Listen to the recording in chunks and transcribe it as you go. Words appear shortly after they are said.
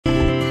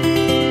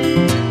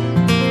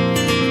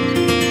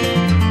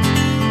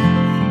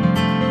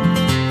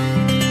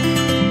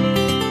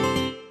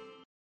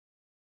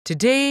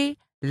Today,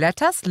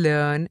 let us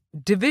learn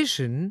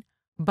division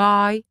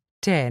by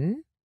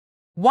 10,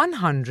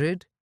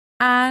 100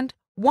 and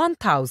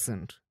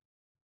 1000.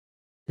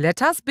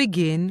 Let us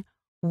begin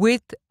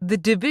with the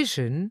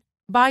division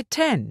by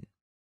 10.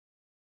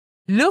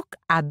 Look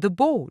at the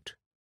board.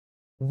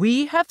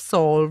 We have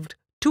solved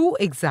two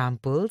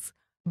examples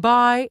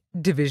by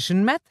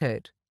division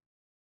method.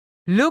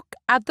 Look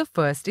at the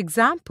first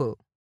example.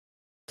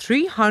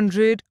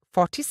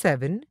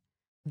 347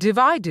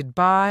 divided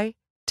by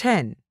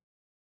 10.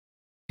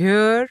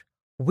 Here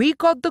we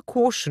got the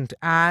quotient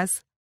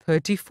as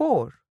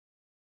 34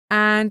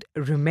 and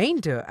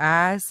remainder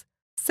as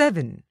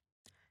 7.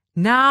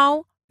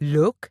 Now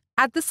look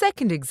at the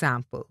second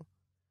example.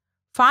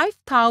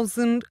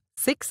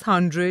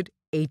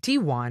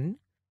 5681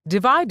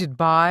 divided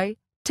by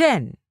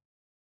 10.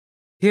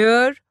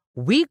 Here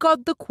we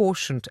got the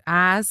quotient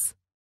as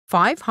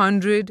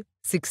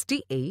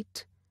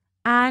 568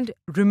 and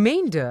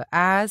remainder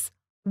as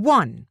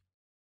 1.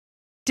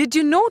 Did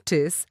you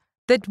notice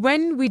that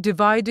when we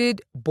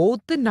divided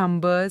both the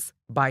numbers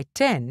by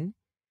 10,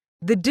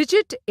 the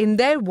digit in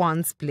their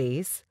ones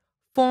place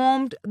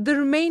formed the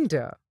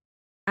remainder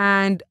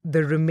and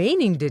the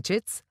remaining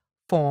digits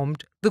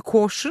formed the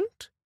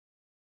quotient?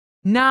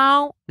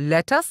 Now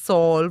let us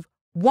solve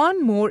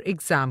one more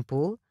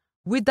example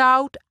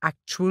without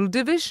actual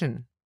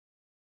division.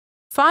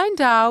 Find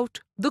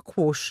out the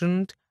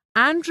quotient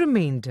and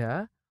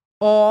remainder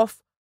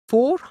of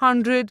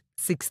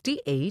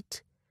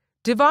 468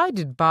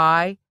 divided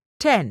by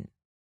 10.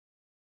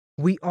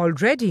 We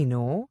already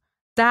know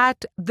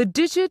that the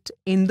digit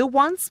in the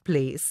ones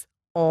place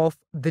of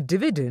the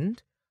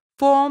dividend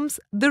forms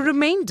the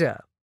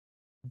remainder.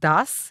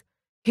 Thus,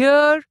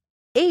 here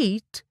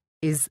 8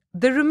 is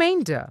the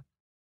remainder.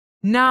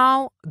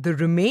 Now the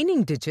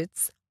remaining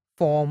digits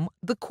form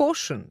the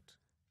quotient.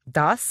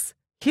 Thus,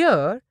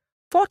 here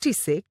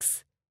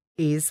 46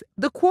 is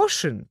the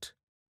quotient.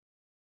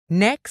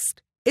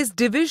 Next is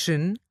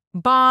division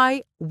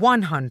by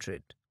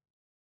 100.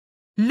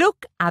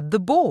 Look at the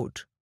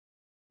board.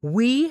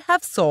 We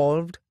have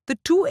solved the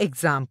two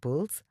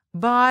examples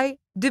by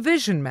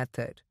division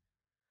method.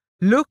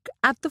 Look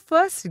at the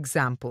first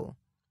example.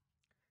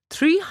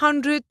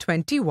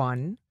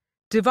 321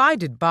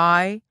 divided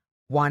by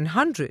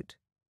 100.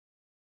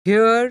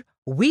 Here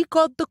we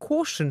got the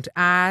quotient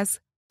as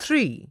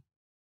 3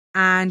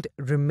 and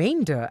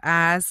remainder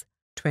as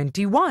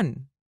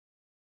 21.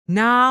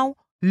 Now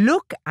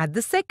look at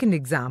the second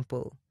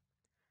example.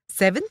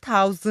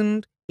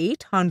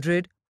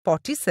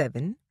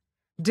 7847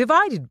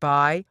 divided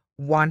by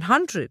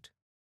 100.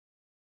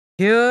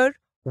 Here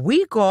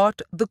we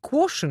got the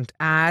quotient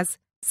as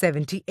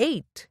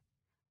 78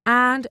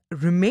 and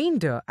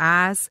remainder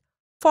as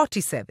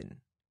 47.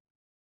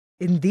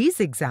 In these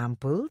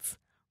examples,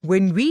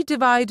 when we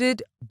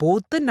divided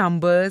both the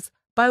numbers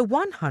by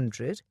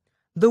 100,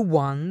 the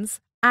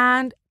ones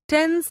and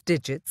tens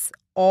digits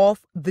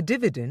of the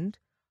dividend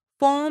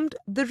formed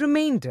the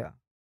remainder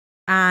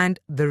and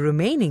the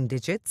remaining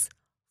digits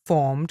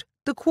formed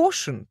the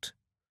quotient.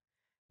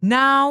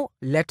 Now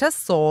let us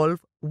solve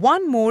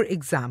one more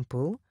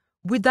example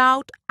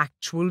without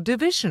actual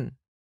division.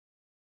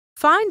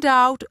 Find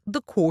out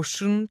the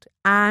quotient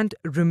and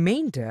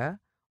remainder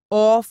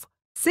of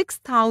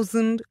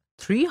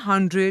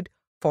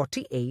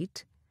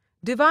 6348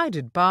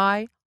 divided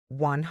by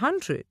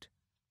 100.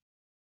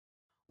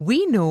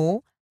 We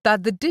know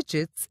that the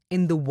digits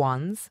in the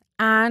ones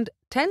and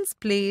tens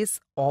place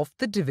of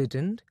the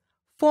dividend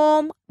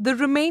form the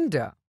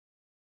remainder.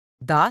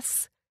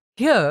 Thus,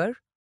 here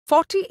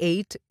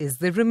 48 is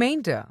the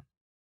remainder.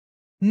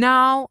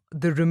 Now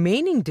the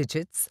remaining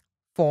digits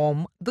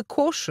form the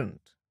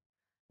quotient.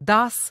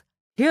 Thus,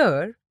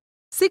 here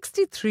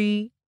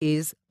 63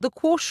 is the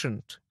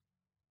quotient.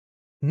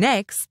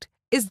 Next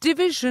is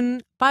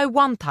division by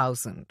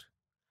 1000.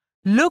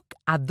 Look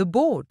at the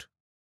board.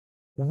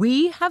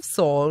 We have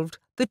solved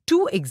the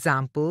two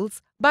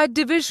examples by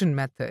division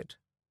method.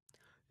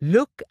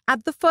 Look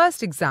at the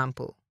first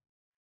example.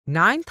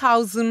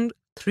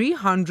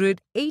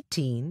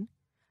 9318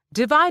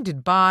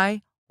 divided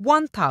by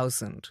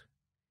 1000.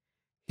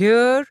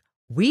 Here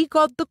we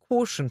got the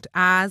quotient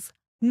as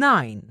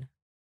 9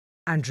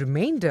 and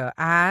remainder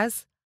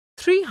as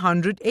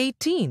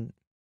 318.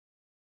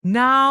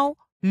 Now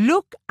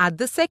look at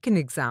the second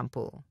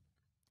example.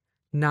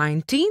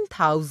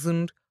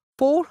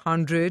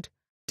 19,400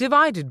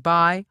 divided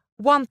by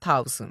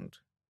 1000.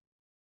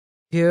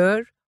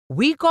 Here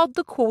we got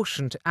the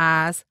quotient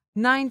as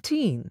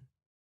 19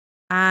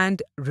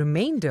 and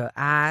remainder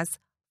as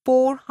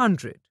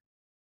 400.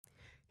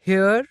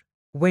 Here,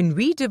 when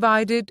we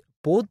divided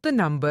both the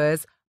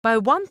numbers by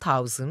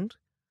 1000,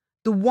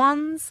 the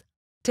ones,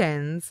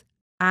 tens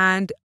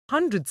and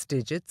hundreds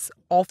digits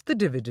of the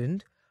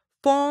dividend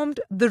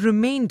formed the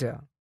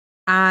remainder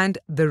and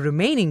the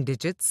remaining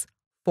digits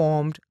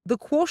formed the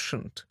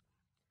quotient.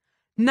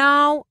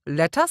 Now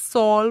let us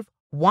solve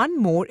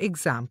one more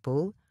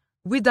example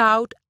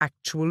without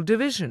actual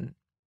division.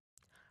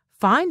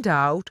 Find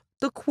out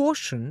the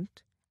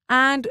quotient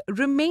and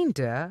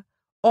remainder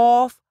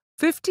of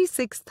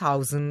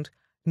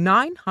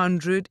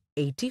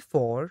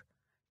 56,984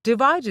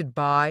 divided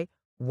by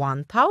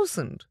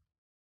 1000.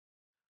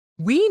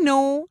 We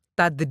know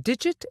that the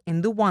digit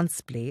in the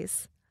ones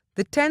place,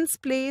 the tens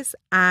place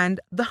and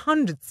the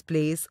hundreds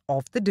place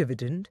of the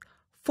dividend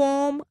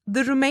form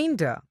the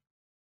remainder.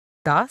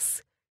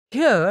 Thus,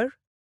 here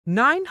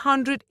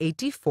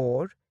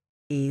 984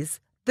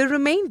 is the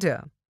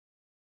remainder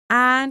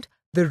and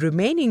the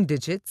remaining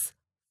digits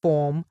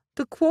form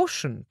the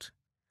quotient.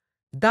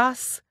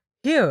 Thus,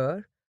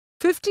 here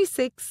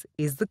 56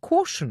 is the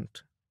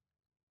quotient.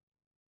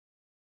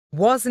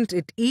 Wasn't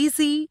it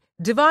easy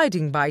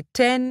dividing by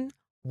 10,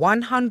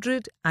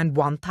 100 and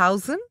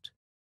 1000?